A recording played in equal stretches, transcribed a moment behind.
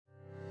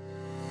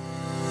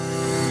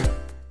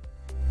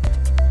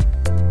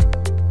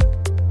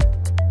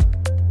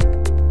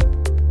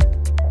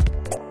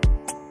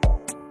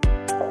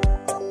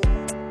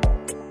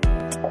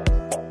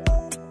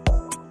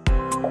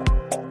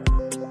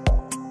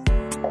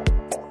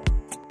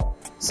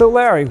So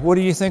Larry, what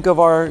do you think of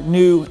our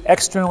new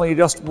externally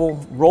adjustable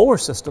roller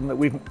system that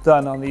we've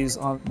done on these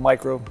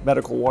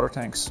micromedical water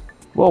tanks?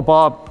 Well,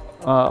 Bob,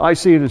 I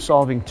see it as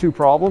solving two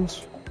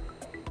problems.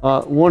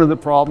 One of the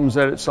problems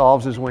that it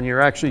solves is when you're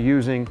actually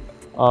using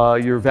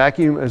your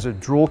vacuum as a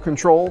drool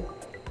control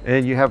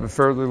and you have a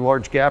fairly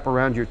large gap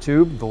around your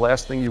tube. The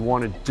last thing you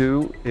want to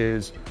do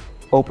is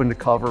open the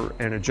cover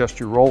and adjust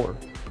your roller.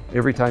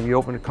 Every time you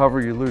open the cover,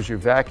 you lose your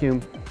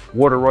vacuum,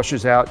 water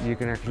rushes out, and you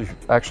can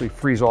actually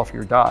freeze off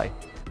your die.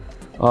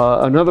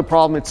 Another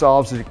problem it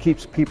solves is it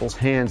keeps people's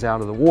hands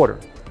out of the water,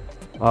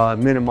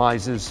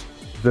 minimizes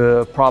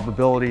the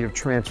probability of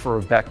transfer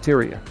of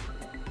bacteria.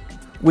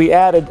 We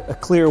added a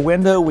clear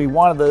window. We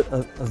wanted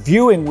a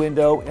viewing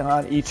window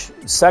on each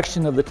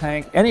section of the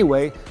tank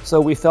anyway, so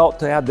we felt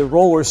to add the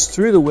rollers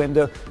through the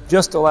window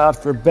just allowed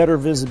for better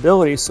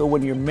visibility, so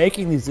when you're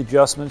making these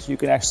adjustments you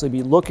can actually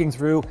be looking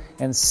through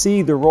and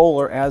see the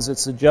roller as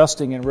it's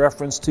adjusting in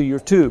reference to your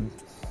tube.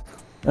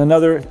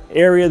 Another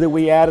area that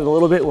we added a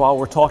little bit while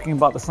we're talking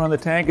about the front of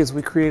the tank is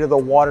we created a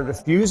water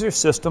diffuser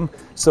system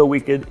so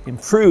we could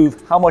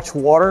improve how much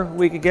water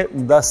we could get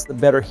and thus the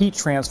better heat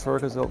transfer,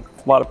 because a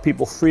lot of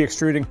people free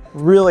extruding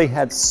really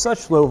had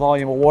such low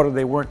volume of water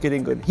they weren't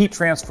getting good heat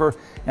transfer,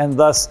 and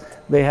thus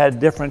they had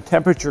different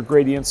temperature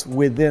gradients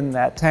within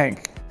that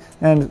tank.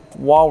 And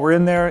while we're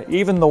in there,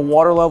 even the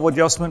water level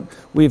adjustment,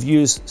 we've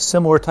used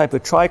similar type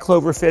of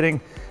triclover fitting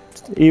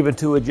even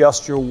to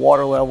adjust your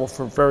water level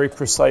for very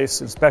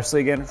precise,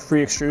 especially again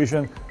free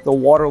extrusion. The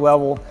water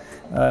level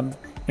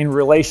in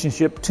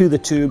relationship to the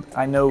tube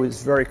I know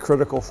is very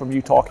critical from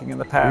you talking in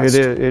the past.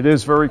 It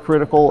is very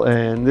critical,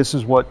 and this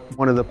is one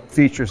of the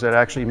features that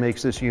actually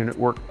makes this unit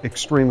work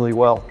extremely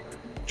well,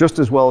 just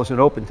as well as an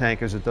open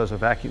tank as it does a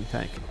vacuum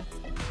tank.